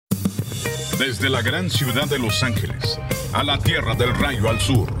Desde la gran ciudad de Los Ángeles a la tierra del rayo al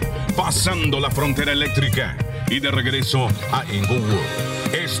sur, pasando la frontera eléctrica y de regreso a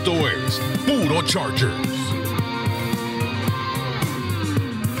Inglewood. Esto es Puro Chargers.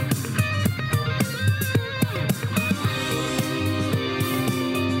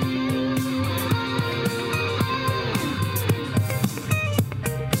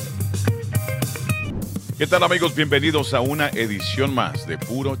 ¿Qué tal, amigos? Bienvenidos a una edición más de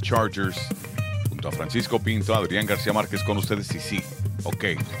Puro Chargers. Junto a Francisco Pinto, Adrián García Márquez con ustedes. Y sí, ok,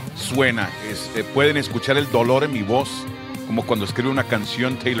 suena. Pueden escuchar el dolor en mi voz, como cuando escribe una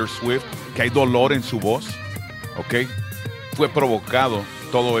canción Taylor Swift, que hay dolor en su voz. Ok, fue provocado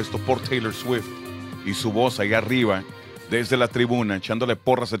todo esto por Taylor Swift y su voz ahí arriba, desde la tribuna, echándole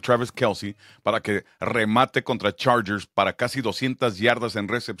porras a Travis Kelce para que remate contra Chargers para casi 200 yardas en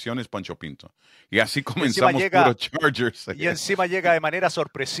recepciones, Pancho Pinto. Y así comenzamos Puro Chargers. Y encima llega de manera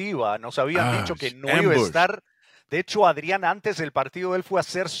sorpresiva. Nos habían dicho que no iba a estar. De hecho, Adrián, antes del partido, él fue a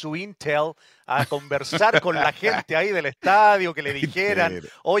hacer su intel, a conversar con la gente ahí del estadio, que le dijeran,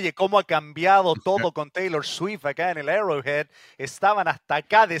 oye, cómo ha cambiado todo con Taylor Swift acá en el Arrowhead. Estaban hasta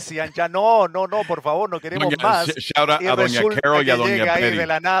acá, decían ya, no, por favor, no queremos más. Shout out a Doña Carol y a Doña llega Petty. ahí de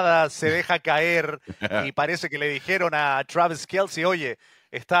la nada, se deja caer y parece que le dijeron a Travis Kelce, oye,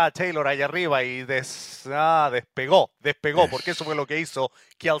 está Taylor allá arriba y despegó, porque eso fue lo que hizo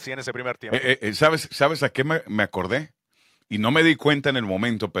Kelce en ese primer tiempo. ¿Sabes a qué me acordé? Y no me di cuenta en el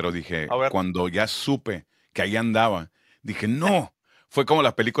momento, pero dije, cuando ya supe que ahí andaba, dije, no, fue como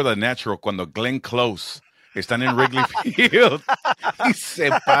la película de Natural, cuando Glenn Close están en Wrigley Field y se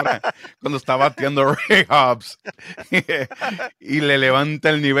para cuando está bateando Ray Hobbs y le levanta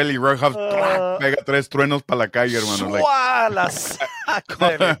el nivel y Ray Hobbs pega 3 truenos para la calle, hermano.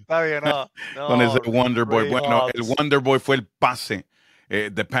 Con ese Wonder Boy. Bueno, el Wonder Boy fue el pase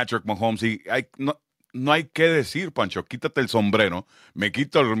de Patrick Mahomes y no hay que decir, Pancho, quítate el sombrero, me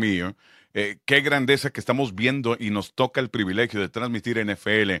quito el mío. Qué grandeza que estamos viendo y nos toca el privilegio de transmitir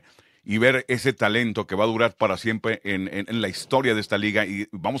NFL y ver ese talento que va a durar para siempre en la historia de esta liga. Y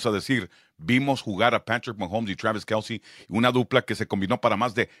vamos a decir, vimos jugar a Patrick Mahomes y Travis Kelce, una dupla que se combinó para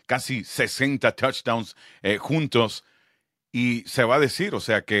más de casi 60 touchdowns juntos. Y se va a decir, o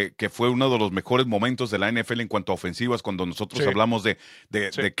sea, que fue uno de los mejores momentos de la NFL en cuanto a ofensivas. Cuando nosotros hablamos de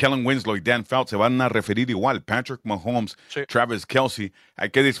Kellen Winslow y Dan Fouts, se van a referir igual. Patrick Mahomes, Travis Kelce, hay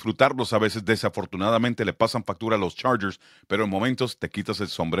que disfrutarlos a veces. Desafortunadamente le pasan factura a los Chargers, pero en momentos te quitas el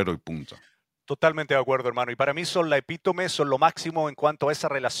sombrero y punto. Totalmente de acuerdo, hermano. Y para mí son la epítome, son lo máximo en cuanto a esa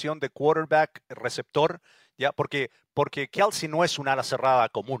relación de quarterback-receptor, ¿ya? Porque Kelce no es un ala cerrada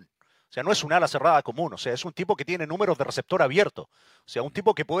común. O sea, no es un ala cerrada común, o sea, es un tipo que tiene números de receptor abierto. O sea, un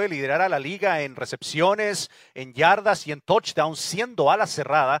tipo que puede liderar a la liga en recepciones, en yardas y en touchdowns siendo ala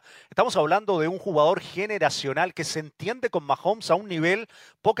cerrada. Estamos hablando de un jugador generacional que se entiende con Mahomes a un nivel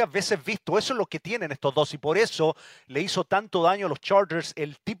pocas veces visto. Eso es lo que tienen estos dos y por eso le hizo tanto daño a los Chargers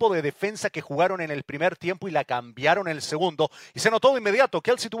el tipo de defensa que jugaron en el primer tiempo y la cambiaron en el segundo. Y se notó de inmediato.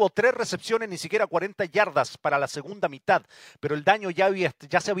 Kelce tuvo 3 recepciones, ni siquiera 40 yardas para la segunda mitad, pero el daño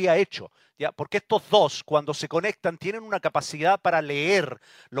ya se había hecho. ¿Ya? Porque estos dos, cuando se conectan, tienen una capacidad para leer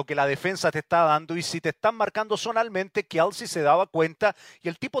lo que la defensa te está dando y si te están marcando zonalmente, Kelce se daba cuenta y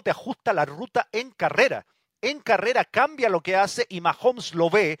el tipo te ajusta la ruta en carrera. En carrera cambia lo que hace y Mahomes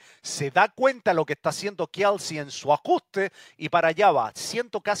lo ve, se da cuenta lo que está haciendo Kelce en su ajuste y para allá va.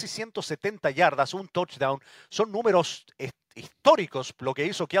 Casi 170 yardas, un touchdown. Son números históricos lo que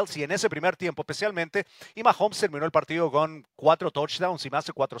hizo Kelce en ese primer tiempo especialmente y Mahomes terminó el partido con 4 touchdowns y más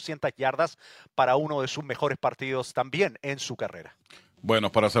de 400 yardas para uno de sus mejores partidos también en su carrera.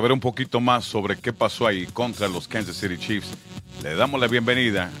 Bueno, para saber un poquito más sobre qué pasó ahí contra los Kansas City Chiefs, le damos la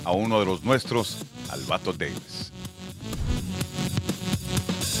bienvenida a uno de los nuestros, al Vato Davis.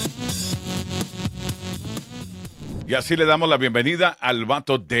 Y así le damos la bienvenida al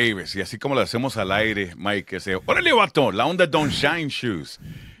Vato Davis. Y así como le hacemos al aire, Mike, que se... ¡Órale, Vato! La onda Don't Shine Shoes.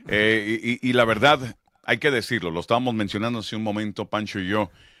 Y la verdad, hay que decirlo, lo estábamos mencionando hace un momento, Pancho y yo.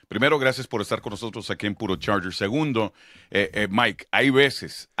 Primero, gracias por estar con nosotros aquí en Puro Charger. Segundo, Mike, hay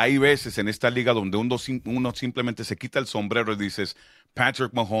veces en esta liga donde uno simplemente se quita el sombrero y dices,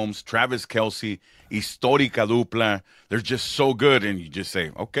 Patrick Mahomes, Travis Kelce, histórica dupla, they're just so good, and you just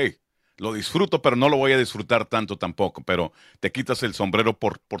say, okay. Lo disfruto, pero no lo voy a disfrutar tanto tampoco. Pero te quitas el sombrero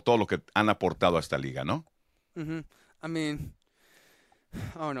por todo lo que han aportado a esta liga, ¿no? Mm-hmm. I mean,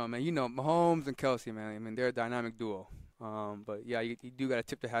 I don't know, man. You know, Mahomes and Kelce, man. I mean, they're a dynamic duo. But yeah, you do got to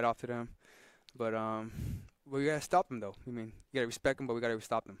tip the hat off to them. But we got to stop them, though. I mean, you got to respect them, but we got to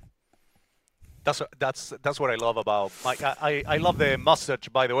stop them. That's what I love about Mike. I love the mustache,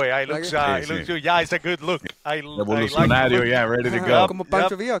 by the way. It looks good. Yeah, it's a good look. Revolucionario, like ready to go. Como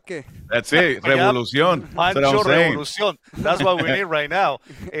Pancho Villa, ¿o qué? That's it. Revolución. Pancho Revolución. That's what we need right now.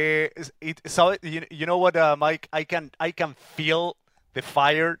 So you know what, Mike? I can feel the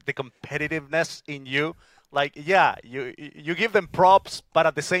fire, the competitiveness in you. Like, yeah, you give them props, but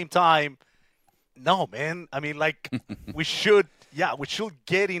at the same time, no, man. I mean, like, we should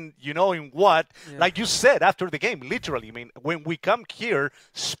get in, in what? Yeah. Like you said after the game, literally. I mean, when we come here,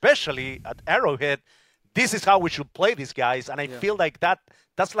 especially at Arrowhead, this is how we should play these guys. And I feel like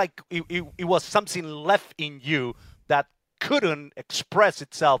that's like it was something left in you that couldn't express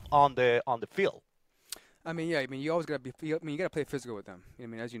itself on the field. I mean, you always gotta you gotta play physical with them. I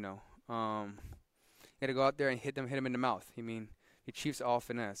mean, as you know, you gotta go out there and hit them in the mouth. I mean, the Chiefs are all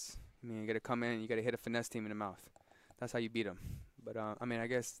finesse. I mean, you gotta come in and you gotta hit a finesse team in the mouth. That's how you beat them. But, I mean, I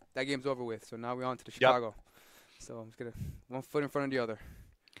guess that game's over with. So now we're on to the Chicago. So I'm just going to one foot in front of the other.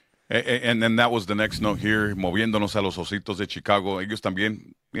 And then that was the next note here, moviéndonos a los Ositos de Chicago. Ellos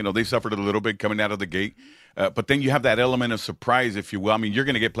también, they suffered a little bit coming out of the gate. But then you have that element of surprise, if you will. I mean, you're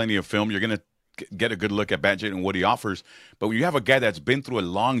going to get plenty of film. You're going to get a good look at Badgett and what he offers. But when you have a guy that's been through a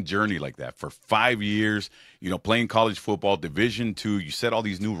long journey like that for 5 years, playing college football, Division II, you set all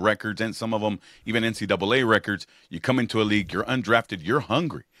these new records, and some of them even NCAA records. You come into a league, you're undrafted, you're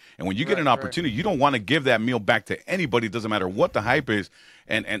hungry. And when you get an opportunity, you don't want to give that meal back to anybody. It doesn't matter what the hype is.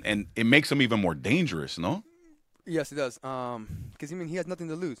 And it makes them even more dangerous, no? Yes, it does. Because, he has nothing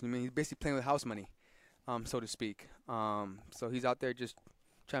to lose. He's basically playing with house money, so to speak. So he's out there just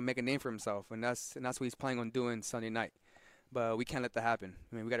trying to make a name for himself, and that's what he's planning on doing Sunday night. But we can't let that happen.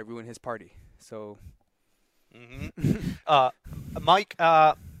 I mean, we got to ruin his party. So, Mike,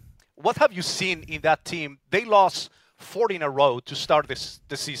 what have you seen in that team? They lost 4 in a row to start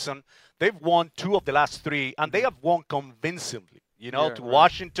the season. They've won 2 of the last 3, and they have won convincingly. To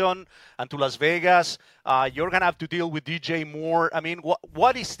Washington and to Las Vegas. You're going to have to deal with DJ Moore. I mean,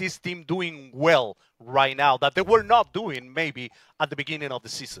 what is this team doing well right now that they were not doing maybe at the beginning of the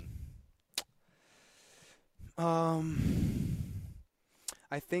season? I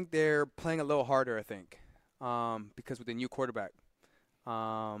think they're playing a little harder, because with the new quarterback.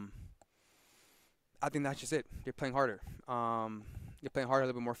 I think that's just it. They're playing harder. They're playing harder, a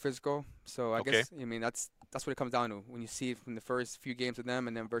little bit more physical. So I guess, that's what it comes down to when you see it from the first few games of them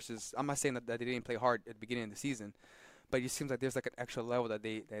and then versus. I'm not saying that they didn't play hard at the beginning of the season, but it seems like there's like an extra level that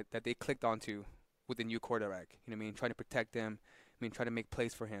they clicked onto with the new quarterback. Trying to protect him. Trying to make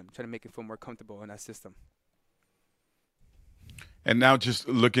plays for him. Trying to make him feel more comfortable in that system. And now just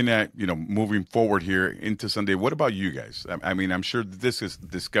looking at, moving forward here into Sunday, what about you guys? I mean, I'm sure this is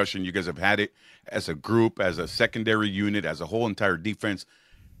discussion. You guys have had it as a group, as a secondary unit, as a whole entire defense,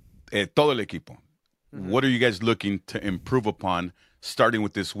 todo el equipo. Mm-hmm. What are you guys looking to improve upon starting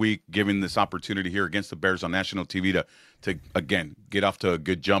with this week, given this opportunity here against the Bears on national TV to again, get off to a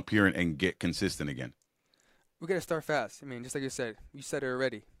good jump here and get consistent again? We got to start fast. Just like you said it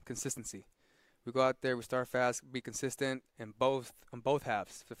already, consistency. We go out there, we start fast, be consistent on both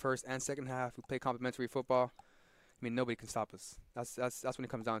halves. The first and second half, we play complementary football. Nobody can stop us. That's when it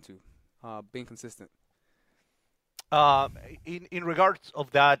comes down to being consistent. In regards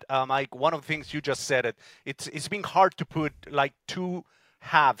of that, Mike, one of the things you just said, it's been hard to put like 2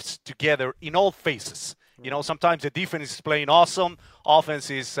 halves together in all phases. Sometimes the defense is playing awesome,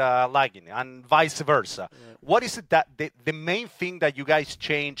 offense is lagging, and vice versa. Yeah. What is it that the main thing that you guys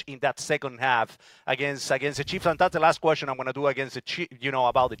change in that second half against the Chiefs? And that's the last question I'm going to do against the Chiefs,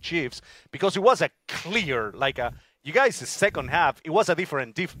 about the Chiefs, because it was a clear, you guys, the second half, it was a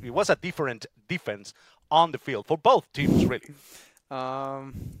different defense on the field for both teams, really.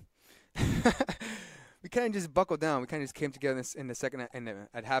 We kind of just buckled down. We kind of just came together in the second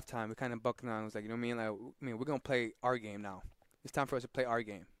at halftime. We kind of buckled down. It was like, we're gonna play our game now. It's time for us to play our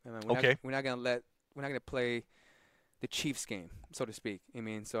game. We're not gonna play the Chiefs game, so to speak.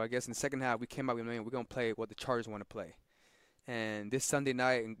 So I guess in the second half we came out. We're gonna play what the Chargers want to play. And this Sunday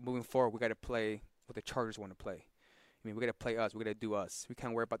night and moving forward, we got to play what the Chargers want to play. We got to play us. We got to do us. We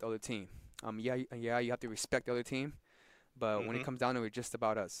can't worry about the other team. You have to respect the other team, but when it comes down to it, it's just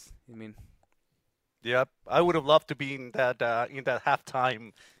about us. Yep, I would have loved to be in that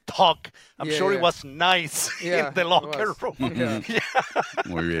halftime talk. I'm sure it was nice in the locker room. Yeah.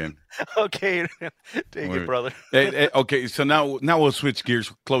 Muy bien. Okay, take it, brother. Okay, so now we'll switch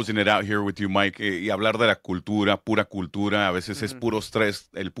gears, closing it out here with you, Mike, y hablar de la cultura, pura cultura. A veces es puro stress,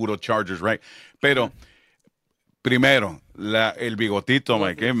 el puro Chargers, right? Pero primero, El bigotito,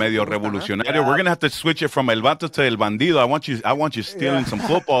 Mike, medio revolucionario. Yeah. We're going to have to switch it from El Vato to El Bandido. I want you stealing some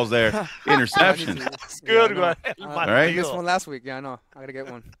footballs there. Interceptions. It's good, man. All right. I missed one last week. Yeah, I know. I got to get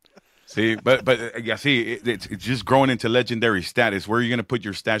one. See, but it's just growing into legendary status. Where are you going to put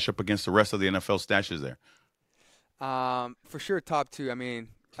your stash up against the rest of the NFL stashes there? For sure, top 2. I mean,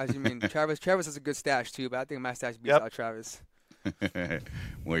 as you mean, Travis has a good stash too, but I think my stash beats out Travis.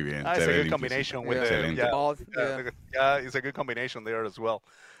 Muy bien. It's a good combination with the ball. Yeah, it's a good combination there as well.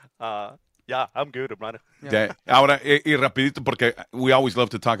 Yeah, I'm good, hermano. Yeah. Ahora, y rapidito, porque we always love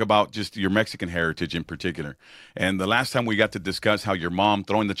to talk about just your Mexican heritage in particular. And the last time we got to discuss how your mom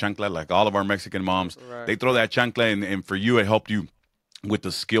throwing the chancla, like all of our Mexican moms, they throw that chancla, and for you, it helped you with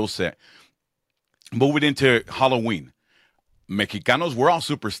the skill set. Moving into Halloween. Mexicanos, we're all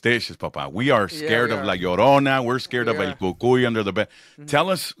superstitious, Papa. We are scared of La Llorona. We're scared of El Cucuy under the bed. Tell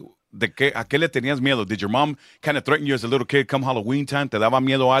us, a qué le tenías miedo? Did your mom kind of threaten you as a little kid come Halloween time? ¿Te daba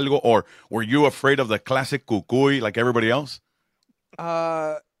miedo algo? Or were you afraid of the classic Cucuy like everybody else?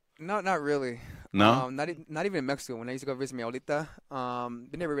 Not really. No? Not even in Mexico. When I used to go visit my abuelita,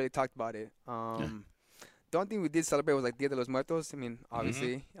 we never really talked about it. The only thing we did celebrate was like Dia de los Muertos. I mean,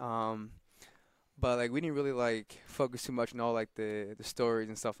 obviously. But like we didn't really like focus too much on all like the stories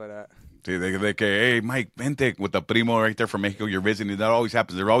and stuff like that. Sí, they hey Mike, vente with the primo right there from Mexico. You're visiting. That always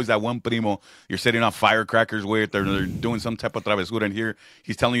happens. There's always that one primo you're setting off firecrackers with. They're doing some type of travesura in here.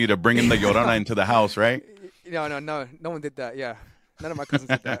 He's telling you to bring in the Llorona into the house, right? No one did that. Yeah, none of my cousins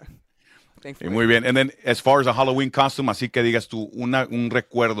did that. Thankfully. Muy bien. And then as far as a Halloween costume, así que digas tú un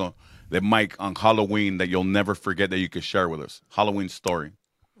recuerdo de Mike on Halloween that you'll never forget that you could share with us. Halloween story.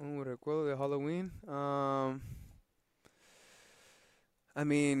 Un recuerdo de Halloween. I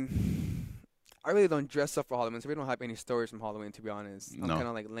mean, I really don't dress up for Halloween, so we don't have any stories from Halloween, to be honest. I'm kind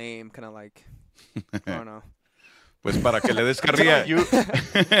of like lame, kind of like, I don't know. Pues para que le des carrilla.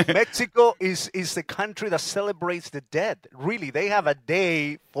 Mexico is the country that celebrates the dead. Really, they have a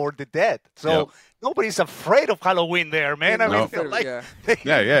day for the dead. So nobody's afraid of Halloween there, man. I mean,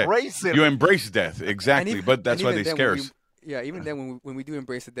 they embrace it. You embrace death, exactly. But that's why they scare us. Yeah, even then when we do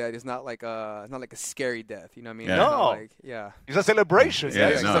embrace the death, it's not like a scary death. You know what I mean? Yeah. No, it's a celebration. It's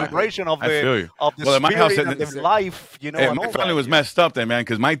a celebration of the spirit and the life. You know, my family was messed up then, man,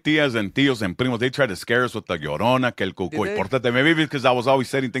 because my tias and tios and primos, they tried to scare us with the Llorona, que el Cucuy. Portate, maybe because I was always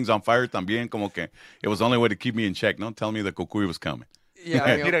setting things on fire también, como que it was the only way to keep me in check. No, tell me the Cucuy was coming.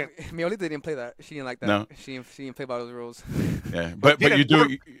 Yeah, mi abuelita didn't play that. She didn't like that. No. She didn't play by those rules. Yeah, but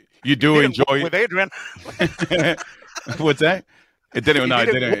you do enjoy with Adrian. What's that? It didn't. No,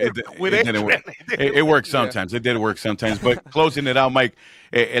 it didn't work. It works sometimes. It did work sometimes. But closing it out, Mike,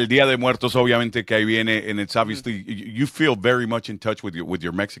 El Día de Muertos, obviamente que ahí viene, and it's obviously you feel very much in touch with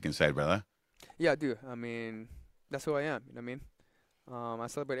your Mexican side, ¿verdad? Yeah, I do. I mean, that's who I am. You know what I mean? I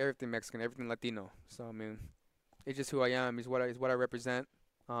celebrate everything Mexican, everything Latino. So I mean, it's just who I am. It's what I represent.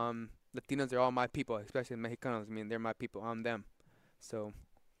 Latinos, they're all my people, especially Mexicanos. I mean, they're my people. I'm them. So.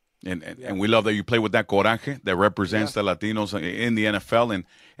 And we love that you play with that coraje that represents the Latinos in the NFL.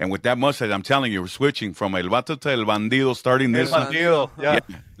 And with that mustache, I'm telling you, we're switching from El Vato to El Bandido starting this. El Bandido,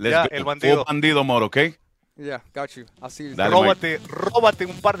 Let's go. El Bandido. Full Bandido mode, okay? Yeah, got you. I'll see you. Róbate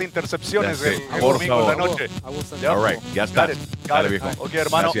un par de intercepciones el domingo en la noche. All right, ya está. Got it. Okay,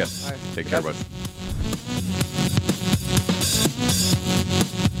 hermano. Gracias. Take care, bud.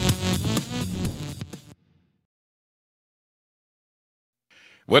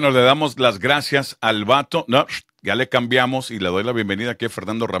 Bueno, le damos las gracias al Vato. No, ya le cambiamos y le doy la bienvenida aquí a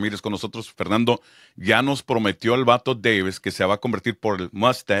Fernando Ramírez con nosotros. Fernando ya nos prometió el Vato Davis que se va a convertir por el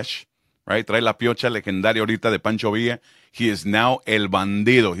mustache, right? Trae la piocha legendaria ahorita de Pancho Villa. He is now El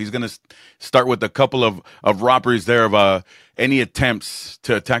Bandido. He's going to start with a couple of robberies there of any attempts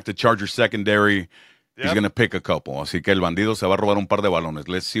to attack the Chargers secondary. He's going to pick a couple. Así que El Bandido se va a robar un par de balones.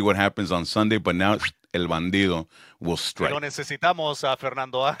 Let's see what happens on Sunday, but now El Bandido will strike. Pero necesitamos a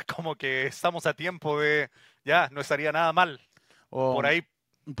Fernando, como que estamos a tiempo de, no estaría nada mal por ahí.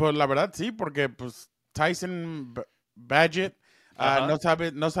 Pues la verdad sí, porque pues Tyson Badgett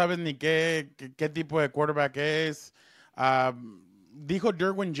no sabe ni qué tipo de quarterback es. Dijo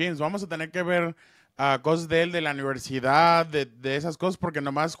Derwin James, vamos a tener que ver cosas de él, de la universidad, de esas cosas, porque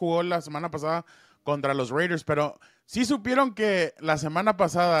nomás jugó la semana pasada contra los Raiders, pero sí supieron que la semana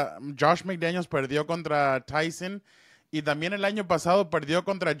pasada Josh McDaniels perdió contra Tyson y también el año pasado perdió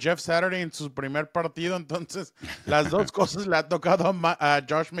contra Jeff Saturday en su primer partido, entonces las dos cosas le ha tocado a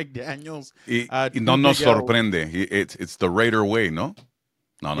Josh McDaniels. Y no nos sorprende, it's the Raider way, ¿no?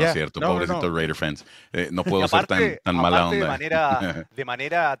 No, no es cierto, pobrecito Raider fans. No puedo ser tan mala onda. De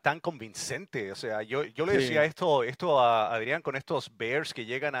manera tan convincente. O sea, yo le decía esto a Adrián con estos Bears que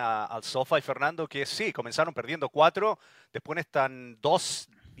llegan al SoFi, Fernando, que sí, comenzaron perdiendo 4, después están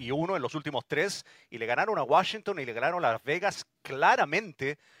 2-1 en los últimos 3, y le ganaron a Washington y le ganaron a Las Vegas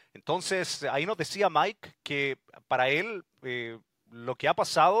claramente. Entonces, ahí nos decía Mike que para él lo que ha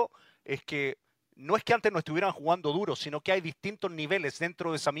pasado es que no es que antes no estuvieran jugando duro, sino que hay distintos niveles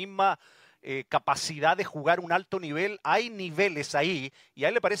dentro de esa misma capacidad de jugar un alto nivel. Hay niveles ahí, y a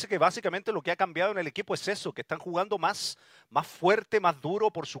él le parece que básicamente lo que ha cambiado en el equipo es eso, que están jugando más fuerte, más duro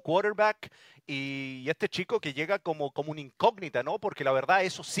por su quarterback, y este chico que llega como una incógnita, ¿no? Porque la verdad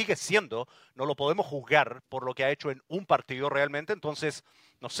eso sigue siendo, no lo podemos juzgar por lo que ha hecho en un partido realmente. Entonces,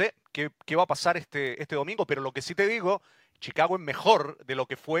 no sé qué va a pasar este domingo, pero lo que sí te digo, Chicago es mejor de lo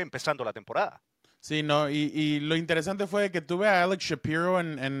que fue empezando la temporada. Sí, no, y lo interesante fue que tuve a Alex Shapiro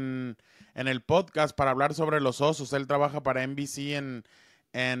en el podcast para hablar sobre los Osos. Él trabaja para NBC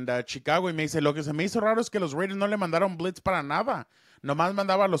en Chicago, y me dice, lo que se me hizo raro es que los Raiders no le mandaron blitz para nada. Nomás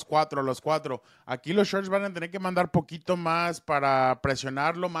mandaba a los cuatro. Aquí los Sharks van a tener que mandar poquito más para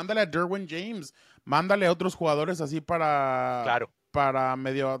presionarlo. Mándale a Derwin James, mándale a otros jugadores así para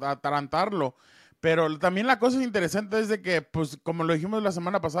medio atarantarlo. Pero también la cosa interesante es de que, pues, como lo dijimos la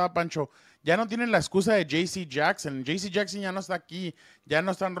semana pasada, Pancho, ya no tienen la excusa de J.C. Jackson. J.C. Jackson ya no está aquí, ya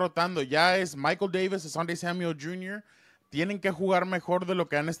no están rotando. Ya es Michael Davis, es Sunday Samuel Jr., tienen que jugar mejor de lo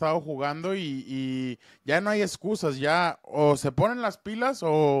que han estado jugando, y ya no hay excusas. Ya o se ponen las pilas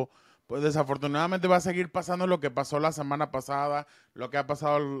o pues desafortunadamente va a seguir pasando lo que pasó la semana pasada, lo que ha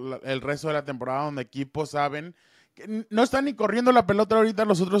pasado el resto de la temporada, donde equipos saben que no están ni corriendo la pelota ahorita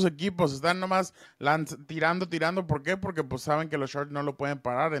los otros equipos, están nomás tirando. ¿Por qué? Porque pues saben que los Sharks no lo pueden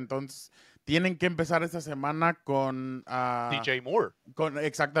parar. Entonces tienen que empezar esta semana con DJ Moore.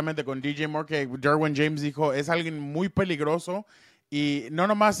 Exactamente, con DJ Moore, que Derwin James dijo es alguien muy peligroso, y no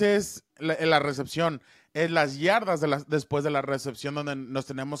nomás es la recepción, es las yardas después de la recepción donde nos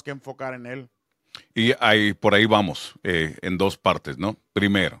tenemos que enfocar en él. Y por ahí vamos, en dos partes, ¿no?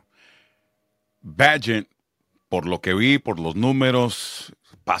 Primero, Badgett, por lo que vi, por los números,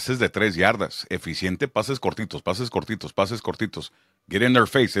 pases de 3 yardas, eficiente, pases cortitos. Get in their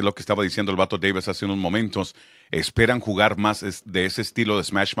face, es lo que estaba diciendo el Vato Davis hace unos momentos. Esperan jugar más de ese estilo de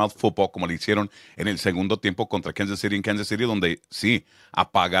smash mouth football como lo hicieron en el segundo tiempo contra Kansas City en Kansas City, donde sí,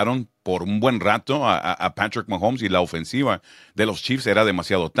 apagaron por un buen rato a Patrick Mahomes, y la ofensiva de los Chiefs era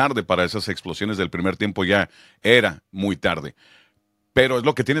demasiado tarde para esas explosiones del primer tiempo, ya era muy tarde. Pero es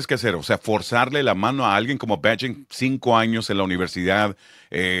lo que tienes que hacer, o sea, forzarle la mano a alguien como Badgett, 5 años en la universidad,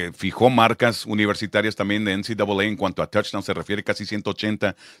 fijó marcas universitarias también de NCAA en cuanto a touchdown, se refiere casi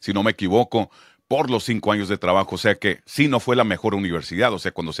 180, si no me equivoco, por los 5 años de trabajo. O sea que sí, no fue la mejor universidad. O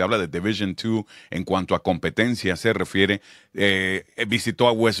sea, cuando se habla de Division II en cuanto a competencia se refiere, visitó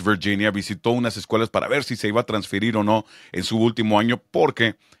a West Virginia, visitó unas escuelas para ver si se iba a transferir o no en su último año,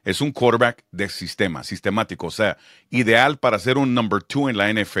 porque es un quarterback de sistemático, o sea, ideal para ser un number 2 en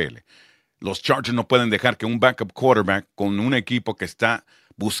la NFL. Los Chargers no pueden dejar que un backup quarterback con un equipo que está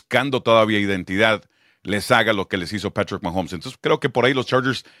buscando todavía identidad les haga lo que les hizo Patrick Mahomes. Entonces creo que por ahí los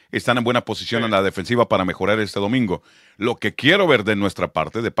Chargers están en buena posición en la defensiva para mejorar este domingo. Lo que quiero ver de nuestra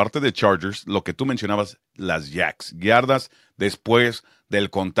parte, de parte de Chargers, lo que tú mencionabas, las yardas después del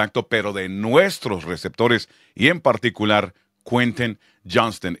contacto, pero de nuestros receptores, y en particular Quentin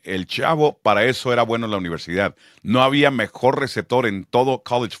Johnston. El chavo para eso era bueno en la universidad. No había mejor receptor en todo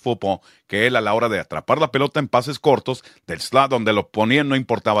college football que él a la hora de atrapar la pelota en pases cortos, del slot donde lo ponían, no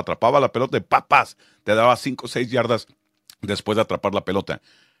importaba, atrapaba la pelota de papas, te daba 5 o 6 yardas después de atrapar la pelota.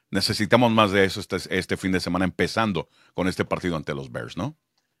 Necesitamos más de eso este fin de semana, empezando con este partido ante los Bears, ¿no?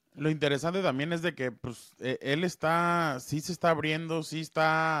 Lo interesante también es de que pues, él sí se está abriendo, sí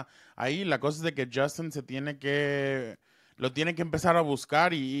está ahí. La cosa es de que Justin lo tiene que empezar a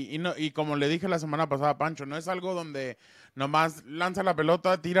buscar, y como le dije la semana pasada a Pancho, no es algo donde nomás lanza la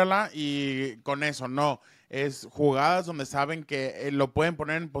pelota, tírala y con eso, no. Es jugadas donde saben que lo pueden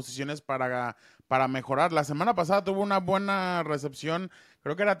poner en posiciones para mejorar. La semana pasada tuvo una buena recepción,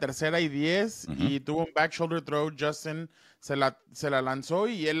 creo que era 3rd y 10, y tuvo un back shoulder throw. Justin se la lanzó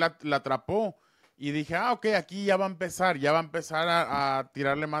y él la atrapó. Y dije, ok, aquí ya va a empezar a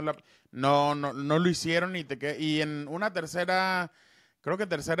tirarle más la... No lo hicieron, y en una tercera, creo que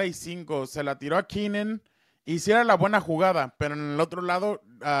 3rd y 5, se la tiró a Keenan, hiciera la buena jugada, pero en el otro lado,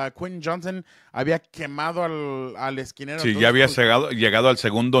 Quinn Johnson había quemado al esquinero. Sí, entonces, ya había pues, llegado al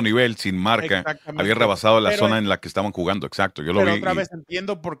segundo nivel sin marca, había exactamente. rebasado la Pero, zona en la que estaban jugando, exacto, yo lo pero vi. otra vez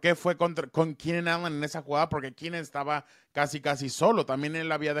entiendo por qué fue con Keenan Allen en esa jugada, porque Keenan estaba casi solo, también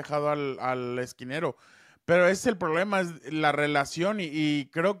él había dejado al esquinero. Pero ese es el problema, es la relación y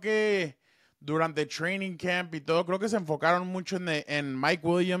creo que durante training camp y todo, creo que se enfocaron mucho en Mike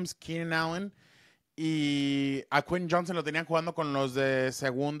Williams, Keenan Allen, y a Quinn Johnson lo tenían jugando con los de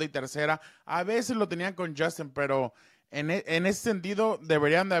segunda y tercera. A veces lo tenían con Justin, pero en ese sentido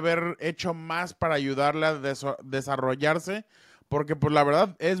deberían de haber hecho más para ayudarle a desarrollarse, porque pues la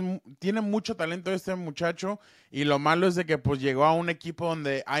verdad tiene mucho talento este muchacho y lo malo es de que pues llegó a un equipo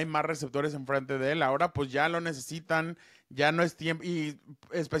donde hay más receptores enfrente de él. Ahora pues ya lo necesitan, ya no es tiempo. Y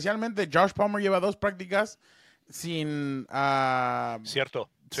especialmente Josh Palmer lleva 2 prácticas sin... Cierto,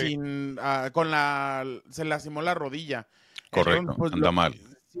 sí. se lastimó la rodilla. Entonces, Correcto, pues, anda mal.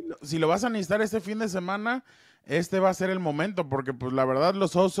 si lo vas a necesitar este fin de semana, este va a ser el momento, porque, pues, la verdad,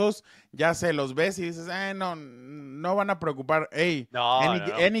 los Osos, ya se los ves y dices, no van a preocupar. Hey, No, no,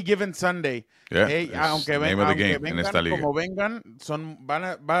 no. any given Sunday, Yeah, hey, it's aunque name of the game en vengan esta liga. como vengan,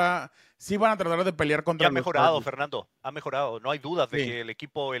 sí van a tratar de pelear Y contra ha los mejorado, Chargers. Fernando, ha mejorado. No hay dudas de Sí. que el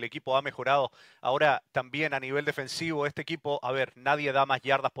equipo ha mejorado. Ahora, también a nivel defensivo, este equipo, a ver, nadie da más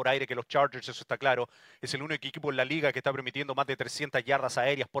yardas por aire que los Chargers, eso está claro. Es el único equipo en la liga que está permitiendo más de 300 yardas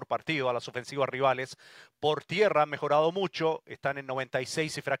aéreas por partido a las ofensivas rivales. Por tierra han mejorado mucho, están en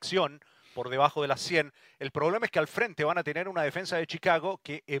 96 y fracción, por debajo de las 100. El problema es que al frente van a tener una defensa de Chicago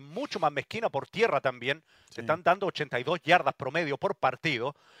que es mucho más mezquina por tierra también. Se Sí. están dando 82 yardas promedio por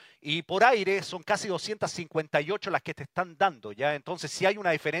partido. Y por aire son casi 258 las que te están dando, ¿ya? Entonces sí hay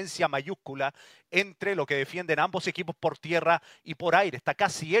una diferencia mayúscula entre lo que defienden ambos equipos por tierra y por aire. Está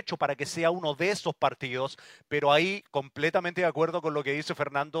casi hecho para que sea uno de esos partidos, pero ahí completamente de acuerdo con lo que dice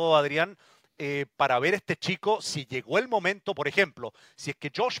Fernando Adrián. Para ver este chico, si llegó el momento, por ejemplo, si es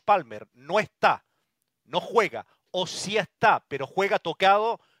que Josh Palmer no está, no juega, o si está, pero juega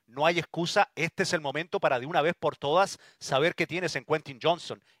tocado, no hay excusa. Este es el momento para de una vez por todas saber qué tienes en Quentin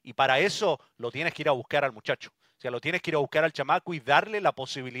Johnson. Y para eso lo tienes que ir a buscar al muchacho. O sea, lo tienes que ir a buscar al chamaco y darle la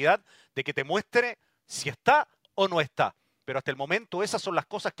posibilidad de que te muestre si está o no está. Pero hasta el momento esas son las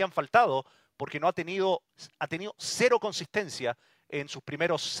cosas que han faltado porque no ha tenido cero consistencia en sus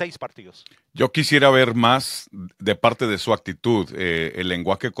primeros 6 partidos. Yo quisiera ver más de parte de su actitud, el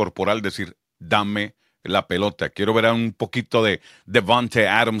lenguaje corporal, decir, dame la pelota. Quiero ver a un poquito de Devontae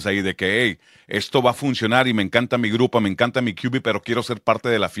Adams ahí, de que, hey, esto va a funcionar y me encanta mi grupo, me encanta mi QB, pero quiero ser parte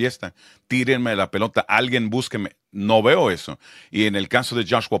de la fiesta. Tírenme la pelota, alguien búsqueme. No veo eso. Y en el caso de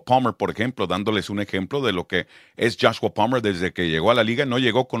Joshua Palmer, por ejemplo, dándoles un ejemplo de lo que es Joshua Palmer desde que llegó a la liga, no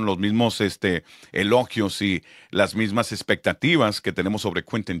llegó con los mismos elogios y las mismas expectativas que tenemos sobre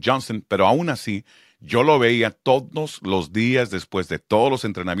Quentin Johnson, pero aún así yo lo veía todos los días después de todos los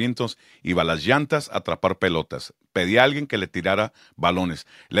entrenamientos, iba a las llantas a atrapar pelotas. Pedía a alguien que le tirara balones.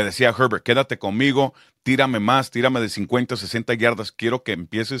 Le decía a Herbert, quédate conmigo, tírame más, tírame de 50 o 60 yardas. Quiero que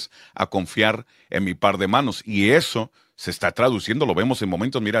empieces a confiar en mi par de manos. Y eso se está traduciendo, lo vemos en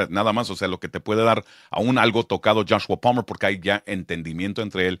momentos, mira, nada más, o sea, lo que te puede dar aún algo tocado Joshua Palmer, porque hay ya entendimiento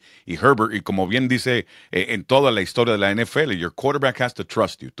entre él y Herbert. Y como bien dice en toda la historia de la NFL, your quarterback has to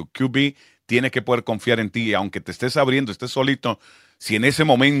trust you. Tu QB tiene que poder confiar en ti, y aunque te estés abriendo, estés solito, si en ese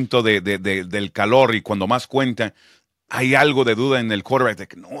momento del calor y cuando más cuenta, hay algo de duda en el quarterback, de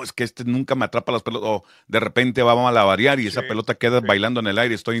que no, es que este nunca me atrapa las pelotas, o de repente va a variar y esa pelota queda bailando en el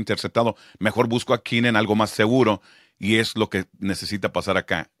aire, estoy interceptado, mejor busco a Keenan algo más seguro, y es lo que necesita pasar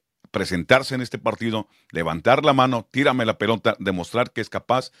acá. Presentarse en este partido, levantar la mano, tírame la pelota, demostrar que es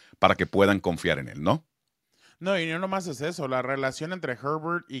capaz para que puedan confiar en él, ¿no? No, y no nomás es eso, la relación entre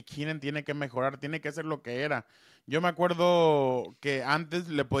Herbert y Keenan tiene que mejorar, tiene que ser lo que era. Yo me acuerdo que antes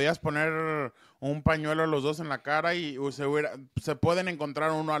le podías poner un pañuelo a los dos en la cara y se pueden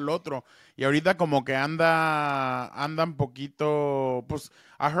encontrar uno al otro. Y ahorita como que anda un poquito, pues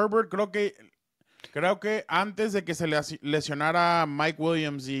a Herbert creo que antes de que se lesionara Mike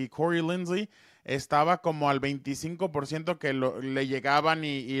Williams y Corey Linsley, estaba como al 25% que le llegaban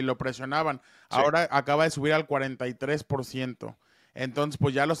y lo presionaban. Sí. Ahora acaba de subir al 43%. Entonces,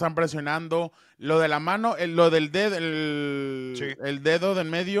 pues ya lo están presionando. Lo de la mano, lo del dedo, el dedo del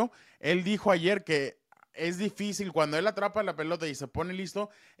medio, él dijo ayer que es difícil, cuando él atrapa la pelota y se pone listo,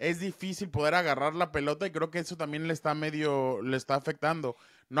 es difícil poder agarrar la pelota y creo que eso también le está afectando.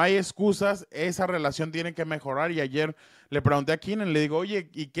 no hay excusas, esa relación tiene que mejorar. Y ayer le pregunté a Keenan, le digo, oye,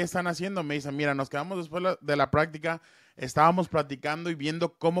 ¿y qué están haciendo? Me dice, mira, nos quedamos después de la práctica, estábamos platicando y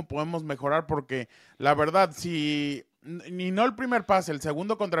viendo cómo podemos mejorar, porque la verdad, si ni no el primer pase, el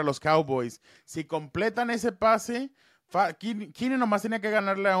segundo contra los Cowboys, si completan ese pase, Keenan nomás tenía que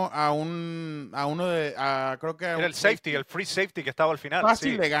ganarle a uno de, creo que era el safety, el free safety que estaba al final.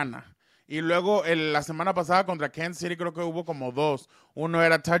 Fácil sí. le gana. Y luego la semana pasada contra Kansas City creo que hubo como 2. Uno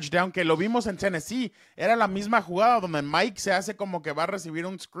era touchdown, que lo vimos en Tennessee. Era la misma jugada donde Mike se hace como que va a recibir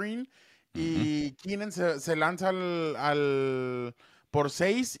un screen y Keenan se lanza por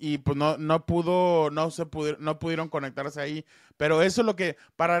 6 y pues no pudieron conectarse ahí. Pero eso es lo que,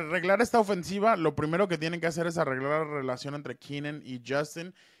 para arreglar esta ofensiva, lo primero que tienen que hacer es arreglar la relación entre Keenan y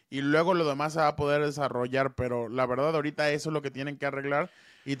Justin. Y luego lo demás se va a poder desarrollar. Pero la verdad, ahorita eso es lo que tienen que arreglar.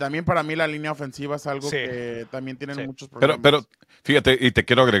 Y también para mí la línea ofensiva es algo que también tienen muchos problemas. Pero fíjate, y te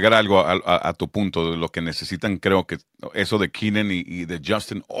quiero agregar algo a tu punto de lo que necesitan. Creo que eso de Keenan y de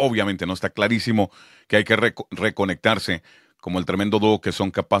Justin, obviamente no está clarísimo que hay que reconectarse como el tremendo dúo que son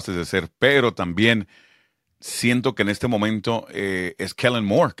capaces de ser, pero también siento que en este momento es Kellen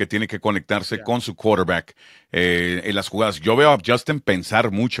Moore que tiene que conectarse con su quarterback en las jugadas. Yo veo a Justin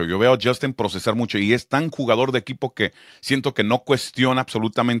pensar mucho, yo veo a Justin procesar mucho y es tan jugador de equipo que siento que no cuestiona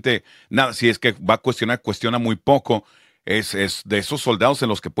absolutamente nada. Si es que va a cuestionar, cuestiona muy poco. Es de esos soldados en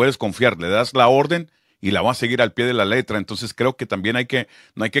los que puedes confiar. Le das la orden y la va a seguir al pie de la letra. Entonces creo que también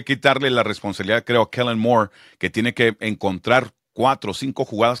no hay que quitarle la responsabilidad, creo, a Kellen Moore, que tiene que encontrar 4 o 5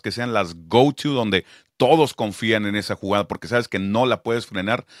 jugadas que sean las go-to, donde todos confían en esa jugada, porque sabes que no la puedes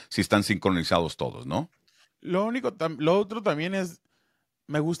frenar si están sincronizados todos, ¿no? Lo otro también es,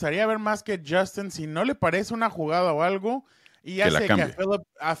 me gustaría ver más que Justin, si no le parece una jugada o algo, y ya sé que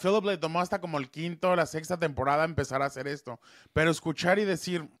a Philip le tomó hasta como el 5º o la 6ª temporada empezar a hacer esto, pero escuchar y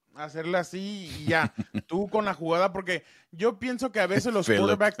decir, hacerle así y ya, tú con la jugada, porque yo pienso que a veces los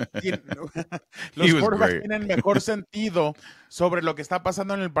quarterbacks tienen mejor sentido sobre lo que está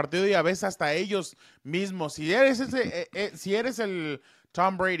pasando en el partido y a veces hasta ellos mismos. Si eres el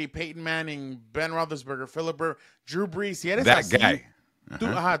Tom Brady, Peyton Manning, Ben Roethlisberger, Philip Rivers, Drew Brees, si eres así,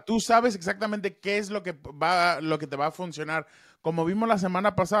 tú sabes exactamente qué es lo que te va a funcionar. Como vimos la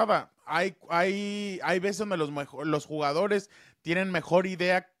semana pasada, hay veces donde los jugadores tienen mejor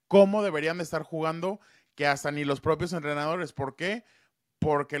idea cómo deberían de estar jugando que hasta ni los propios entrenadores. ¿Por qué?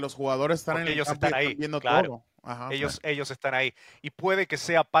 Porque los jugadores están ellos están ahí, viendo claro. todo. Ellos están ahí. Y puede que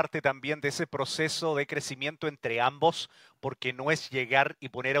sea parte también de ese proceso de crecimiento entre ambos, porque no es llegar y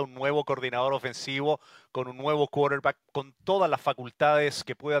poner a un nuevo coordinador ofensivo con un nuevo quarterback, con todas las facultades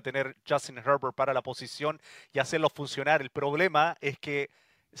que pueda tener Justin Herbert para la posición y hacerlo funcionar. El problema es que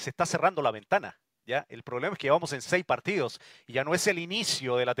se está cerrando la ventana. ¿Ya? El problema es que vamos en 6 partidos y ya no es el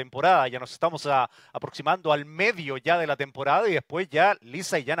inicio de la temporada, ya nos estamos aproximando al medio ya de la temporada y después ya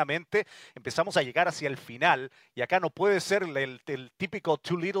lisa y llanamente empezamos a llegar hacia el final y acá no puede ser el típico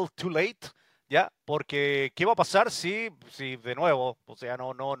too little, too late, ¿ya? Porque ¿qué va a pasar si de nuevo, o sea,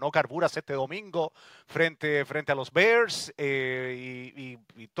 no carburas este domingo frente a los Bears y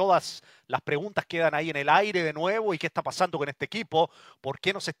todas las preguntas quedan ahí en el aire de nuevo? ¿Y qué está pasando con este equipo? ¿Por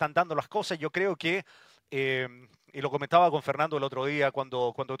qué no se están dando las cosas? Yo creo que, y lo comentaba con Fernando el otro día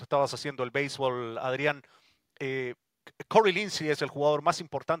cuando tú estabas haciendo el béisbol, Adrián, Corey Lindsey es el jugador más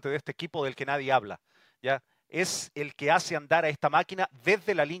importante de este equipo del que nadie habla, ¿ya? Es el que hace andar a esta máquina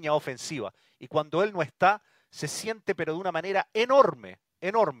desde la línea ofensiva. Y cuando él no está, se siente pero de una manera enorme,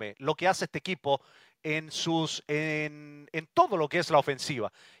 enorme lo que hace este equipo en todo lo que es la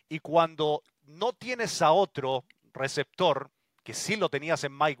ofensiva. Y cuando no tienes a otro receptor, que sí lo tenías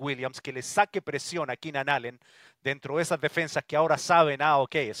en Mike Williams, que le saque presión a Keenan Allen dentro de esas defensas que ahora saben,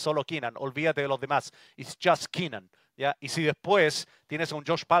 ok, es solo Keenan, olvídate de los demás, it's just Keenan. ¿Ya? Y si después tienes a un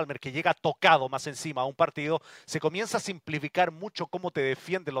Josh Palmer que llega tocado más encima a un partido, se comienza a simplificar mucho cómo te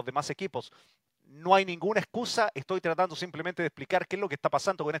defienden los demás equipos. No hay ninguna excusa, estoy tratando simplemente de explicar qué es lo que está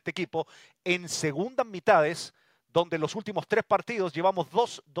pasando con este equipo en segundas mitades, donde en los últimos 3 partidos llevamos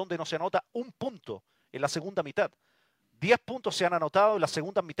 2 donde no se anota un punto en la segunda mitad. 10 puntos se han anotado en las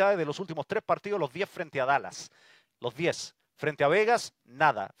segundas mitades de los últimos 3 partidos, los 10 frente a Dallas. Los 10. Frente a Vegas,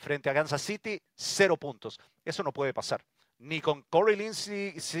 nada. Frente a Kansas City, 0 puntos. Eso no puede pasar. Ni con Corey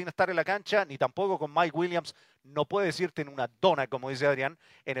Lindsey sin estar en la cancha, ni tampoco con Mike Williams. No puede decirte en una dona, como dice Adrián,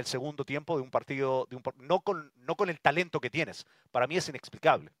 en el segundo tiempo de un partido, no con el talento que tienes. Para mí es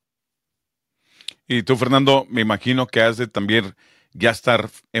inexplicable. Y tú, Fernando, me imagino que has de también ya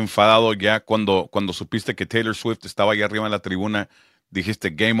estar enfadado ya cuando supiste que Taylor Swift estaba allá arriba en la tribuna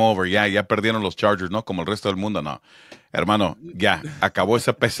dijiste game over, ya perdieron los Chargers, ¿no? Como el resto del mundo, no. Hermano, ya, acabó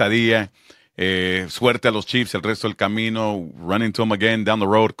esa pesadilla. Suerte a los Chiefs el resto del camino, running to them again down the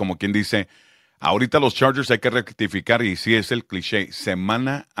road, como quien dice. Ahorita los Chargers hay que rectificar y sí es el cliché,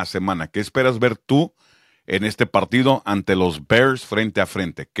 semana a semana. ¿Qué esperas ver tú en este partido ante los Bears frente a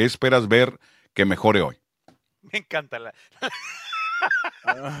frente? ¿Qué esperas ver que mejore hoy? Me encanta la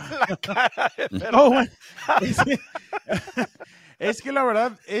cara de es que la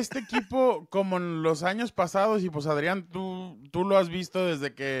verdad, este equipo, como en los años pasados, y pues Adrián, tú lo has visto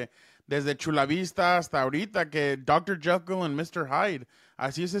desde Chulavista hasta ahorita, que Dr. Jekyll and Mr. Hyde.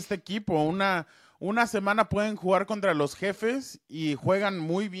 Así es este equipo. Una semana pueden jugar contra los jefes y juegan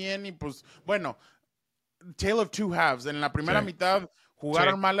muy bien. Y pues, bueno, tale of two halves. En la primera mitad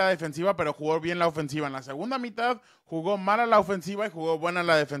jugaron mal la defensiva, pero jugó bien la ofensiva. En la segunda mitad jugó mal a la ofensiva y jugó buena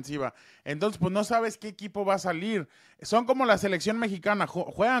la defensiva. Entonces, pues no sabes qué equipo va a salir. Son como la selección mexicana.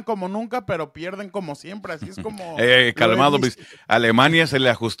 Juegan como nunca, pero pierden como siempre. Así es como... calmado, Alemania se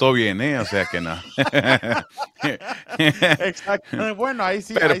le ajustó bien, O sea que no. Exacto. Bueno, ahí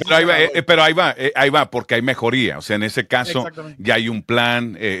sí. Pero ahí va, porque hay mejoría. O sea, en ese caso ya hay un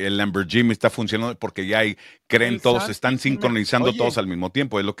plan. El Lamborghini está funcionando porque ya creen todos, se están sincronizando todos al mismo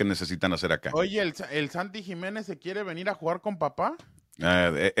tiempo. Es lo que necesitan hacer acá. Oye, ¿el Santi Jiménez se quiere venir a jugar con papá?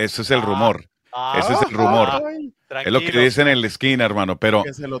 Ese es el rumor. Ese es el rumor. Es lo que dicen en la esquina, hermano. Pero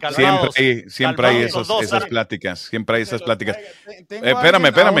siempre hay esas pláticas. Siempre hay esas pláticas.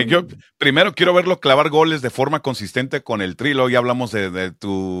 Espérame. Yo primero quiero verlo clavar goles de forma consistente con el Trilo. Ya hablamos de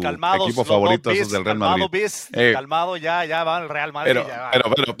tu equipo favorito, esos del Real Madrid. Calmado, ya va el Real Madrid.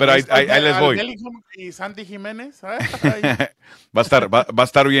 Pero ahí les voy. Y Santi Jiménez. Va a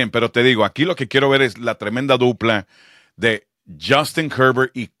estar bien, pero te digo, aquí lo que quiero ver es la tremenda dupla de Justin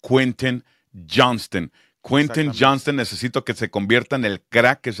Herbert y Quentin Johnston. Quentin Johnston necesito que se convierta en el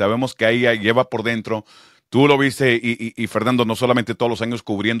crack que sabemos que ahí lleva por dentro. Tú lo viste y Fernando, no solamente todos los años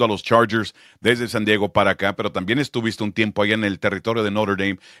cubriendo a los Chargers desde San Diego para acá, pero también estuviste un tiempo allá en el territorio de Notre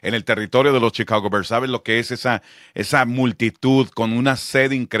Dame, en el territorio de los Chicago Bears. ¿Sabes lo que es esa multitud con una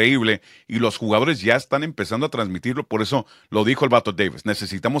sed increíble? Y los jugadores ya están empezando a transmitirlo. Por eso lo dijo el Vato Davis.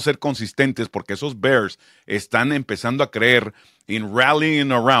 Necesitamos ser consistentes porque esos Bears están empezando a creer en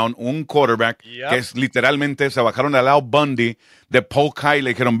rallying around un quarterback que es literalmente, se bajaron al Al Bundy de Paul Kyle,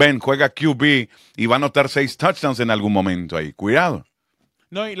 le dijeron, ven, juega QB y va a anotar 6 touchdowns en algún momento ahí. Cuidado.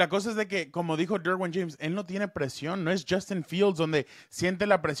 No, y la cosa es de que, como dijo Derwin James, él no tiene presión. No es Justin Fields donde siente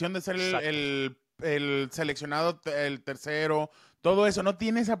la presión de ser el seleccionado, el tercero, todo eso. No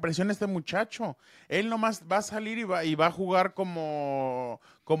tiene esa presión este muchacho. Él nomás va a salir y va a jugar como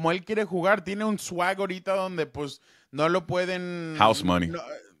él quiere jugar. Tiene un swag ahorita donde pues no lo pueden... House money.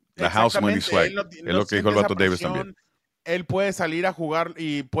 La house money swag. Es lo que dijo el Vato Davis también. Él puede salir a jugar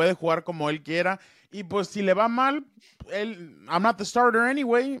y puede jugar como él quiera. Y pues si le va mal, I'm not the starter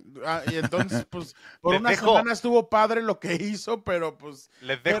anyway. Y entonces, pues, por una semana estuvo padre lo que hizo, pero pues...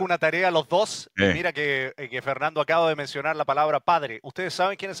 Les dejo una tarea a los dos. Mira que Fernando acaba de mencionar la palabra padre. ¿Ustedes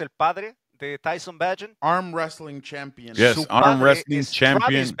saben quién es el padre de Tyson Bagent? Arm Wrestling Champion. Yes, Arm Wrestling Champion.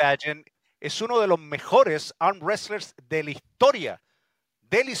 Travis Bagent es uno de los mejores arm wrestlers de la historia.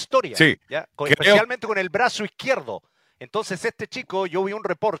 Sí. ¿ya? Especialmente con el brazo izquierdo. Entonces este chico, yo vi un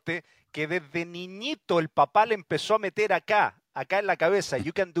reporte que desde niñito el papá le empezó a meter acá en la cabeza,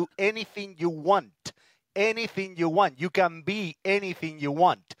 you can do anything you want. Anything you want. You can be anything you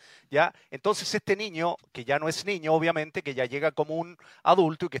want. ¿Ya? Entonces este niño, que ya no es niño, obviamente, que ya llega como un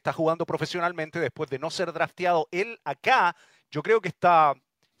adulto y que está jugando profesionalmente después de no ser drafteado, él acá, yo creo que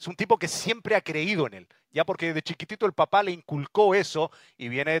es un tipo que siempre ha creído en él. Ya porque de chiquitito el papá le inculcó eso y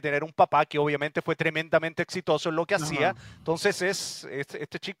viene de tener un papá que obviamente fue tremendamente exitoso en lo que hacía. Entonces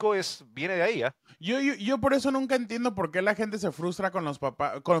este chico viene de ahí. Yo por eso nunca entiendo por qué la gente se frustra con los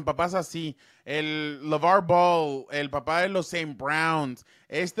papás así. El LeVar Ball, el papá de los St. Browns,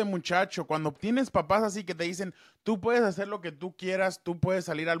 este muchacho, cuando tienes papás así que te dicen, tú puedes hacer lo que tú quieras, tú puedes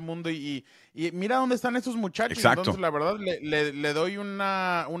salir al mundo y mira dónde están esos muchachos. Exacto. Entonces la verdad le doy un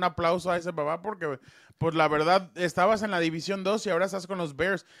aplauso a ese papá porque... Pues la verdad, estabas en la División 2 y ahora estás con los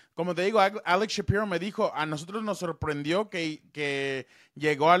Bears. Como te digo, Alex Shapiro me dijo, a nosotros nos sorprendió que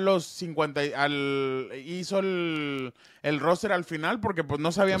llegó a los 50, hizo el roster al final porque pues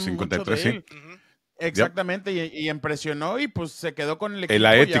no sabíamos mucho de él. Sí. Exactamente, y impresionó y pues se quedó con el equipo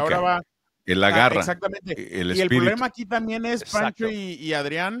la ética, y ahora va... el agarra. Exactamente. El y el problema aquí también es, Pancho y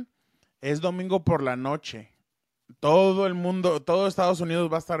Adrián, es domingo por la noche. Todo el mundo, todo Estados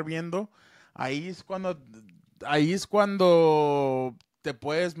Unidos va a estar viendo. Ahí es cuando te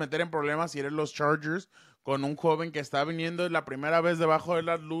puedes meter en problemas si eres los Chargers con un joven que está viniendo la primera vez debajo de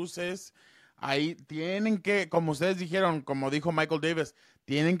las luces. Ahí tienen que, como ustedes dijeron, como dijo Michael Davis,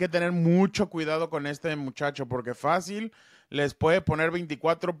 tienen que tener mucho cuidado con este muchacho porque fácil les puede poner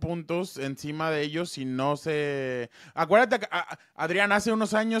 24 puntos encima de ellos si no se... Acuérdate, Adrián, hace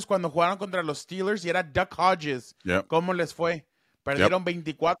unos años cuando jugaron contra los Steelers y era Duck Hodges, ¿cómo les fue? Perdieron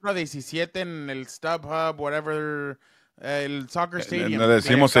 24-17 en el StubHub, whatever, el Soccer Stadium. Le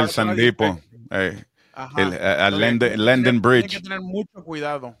decimos el Sandipo, el Lenden Bridge. Tienen que tener mucho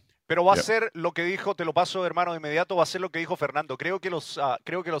cuidado. Pero va a ser lo que dijo, te lo paso, hermano, de inmediato, va a ser lo que dijo Fernando. Creo que los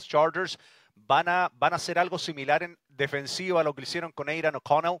Chargers van a hacer algo similar en defensiva a lo que hicieron con Aidan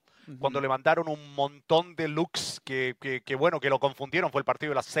O'Connell, cuando le mandaron un montón de looks que lo confundieron. Fue el partido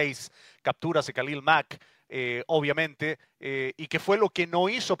de las 6 capturas de Khalil Mack, obviamente, y que fue lo que no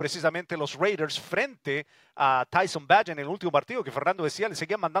hizo precisamente los Raiders frente a Tyson Bagent en el último partido, que Fernando decía, le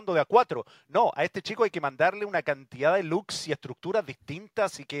seguían mandando de a 4. No, a este chico hay que mandarle una cantidad de looks y estructuras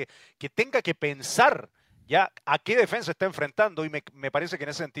distintas y que tenga que pensar ya a qué defensa está enfrentando, y me parece que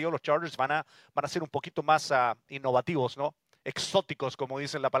en ese sentido los Chargers van a ser un poquito más innovativos, ¿no? Exóticos, como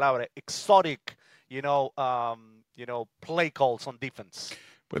dicen la palabra, exotic, play calls on defense.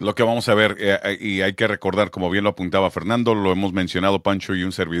 Pues lo que vamos a ver, y hay que recordar, como bien lo apuntaba Fernando, lo hemos mencionado Pancho y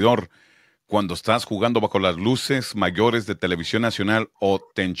un servidor, cuando estás jugando bajo las luces mayores de televisión nacional, o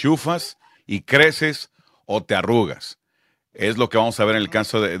te enchufas y creces o te arrugas. Es lo que vamos a ver en el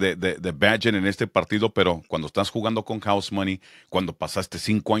caso de Bagent en este partido, pero cuando estás jugando con house money, cuando pasaste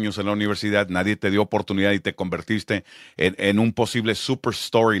 5 años en la universidad, nadie te dio oportunidad y te convertiste en un posible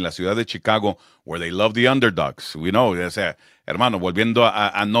superstar en la ciudad de Chicago, where they love the underdogs. We know, o sea, hermano, volviendo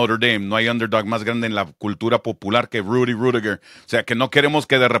a Notre Dame, no hay underdog más grande en la cultura popular que Rudy Rudiger. O sea, que no queremos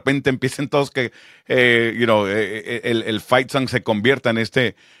que de repente empiecen todos que, el fight song se convierta en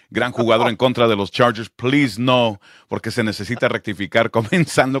este gran jugador en contra de los Chargers. Please no, porque se necesita rectificar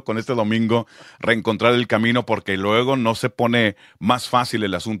comenzando con este domingo, reencontrar el camino, porque luego no se pone más fácil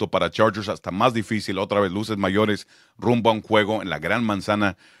el asunto para Chargers, hasta más difícil, otra vez luces mayores, rumbo a un juego en la Gran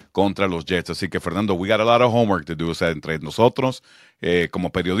Manzana contra los Jets. Así que, Fernando, we got a lot of homework to do. O sea, entre nosotros,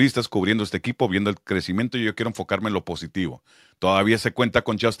 como periodistas, cubriendo este equipo, viendo el crecimiento, yo quiero enfocarme en lo positivo. Todavía se cuenta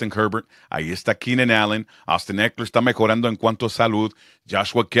con Justin Herbert, ahí está Keenan Allen, Austin Eckler está mejorando en cuanto a salud,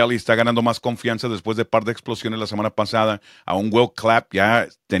 Joshua Kelly está ganando más confianza después de par de explosiones la semana pasada, a un Will Clapp ya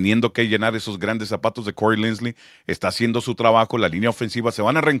teniendo que llenar esos grandes zapatos de Corey Linsley, está haciendo su trabajo, la línea ofensiva se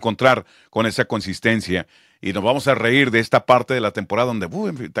van a reencontrar con esa consistencia. Y nos vamos a reír de esta parte de la temporada donde,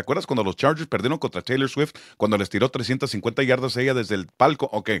 ¿te acuerdas cuando los Chargers perdieron contra Taylor Swift? Cuando les tiró 350 yardas a ella desde el palco.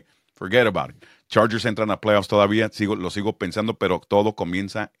 Ok, forget about it. Chargers entran a playoffs todavía, lo sigo pensando, pero todo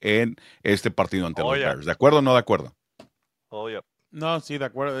comienza en este partido ante los Bears. ¿De acuerdo o no de acuerdo? No, sí, de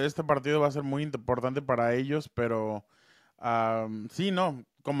acuerdo. Este partido va a ser muy importante para ellos, pero sí, no.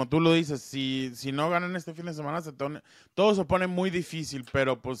 Como tú lo dices, si no ganan este fin de semana, todo se pone muy difícil,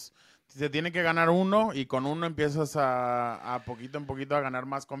 pero pues se tiene que ganar uno y con uno empiezas a poquito en poquito a ganar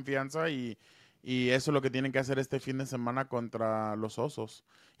más confianza y eso es lo que tienen que hacer este fin de semana contra los Osos.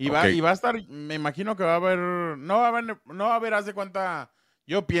 Y va a estar, me imagino que va a haber, no va a haber, haz de cuenta,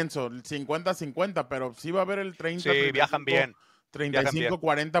 yo pienso, 50-50, pero sí va a haber el 30. Sí, 35, viajan bien.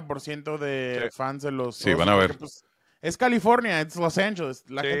 35-40% de fans de los Sí, Osos, van a ver. Pues, es California, es Los Angeles.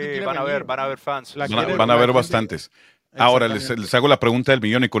 La gente quiere van a ver fans. Van a haber bastantes. Ahora les hago la pregunta del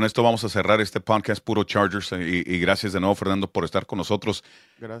millón y con esto vamos a cerrar este podcast Puro Chargers y gracias de nuevo, Fernando, por estar con nosotros.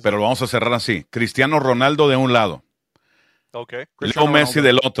 Gracias. Pero lo vamos a cerrar así. Cristiano Ronaldo de un lado. Leo Messi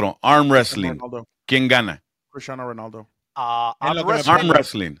del otro. Arm wrestling. ¿Quién gana? Cristiano Ronaldo. Arm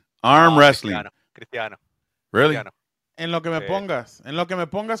wrestling. Cristiano. Really? Cristiano. En lo que me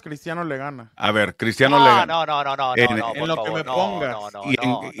pongas, Cristiano le gana. A ver, Cristiano le gana. No. En lo que me pongas.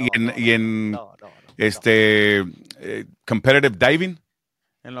 Y en competitive diving.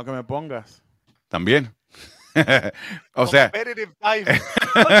 En lo que me pongas. También. O sea. Competitive diving.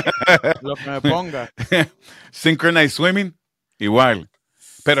 Lo que me pongas. Synchronized swimming, igual.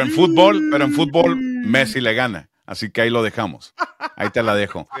 Pero en fútbol, Messi le gana. Así que ahí lo dejamos. Ahí te la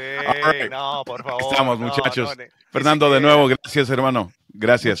dejo. Sí, right. No, por favor. Estamos, muchachos. Fernando, de nuevo, gracias, hermano.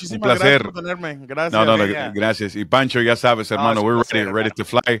 Gracias. Muchísimas un placer. Gracias por tenerme. Gracias. No, gracias. Y Pancho, ya sabes, hermano, we're ready to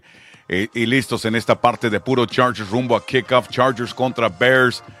fly. Y listos en esta parte de Puro Chargers rumbo a kickoff. Chargers contra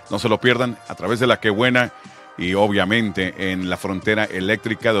Bears. No se lo pierdan a través de la que buena. y obviamente en la frontera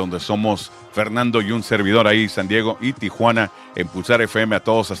eléctrica, donde somos Fernando y un servidor ahí, San Diego y Tijuana, en Pulsar FM a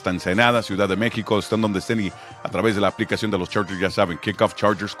todos hasta Ensenada, Ciudad de México, están donde estén, y a través de la aplicación de los Chargers, ya saben, Kickoff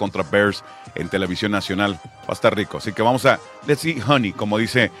Chargers contra Bears en televisión nacional. Va a estar rico, así que vamos a let's eat honey, como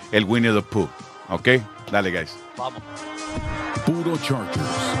dice el Winnie the Pooh, ¿ok? Dale, guys. Vamos. Puro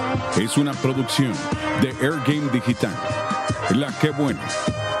Chargers es una producción de Air Game Digital, La Que Buena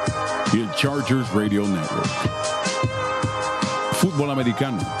y el Chargers Radio Network. Fútbol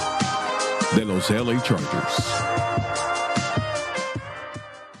americano de los LA Chargers.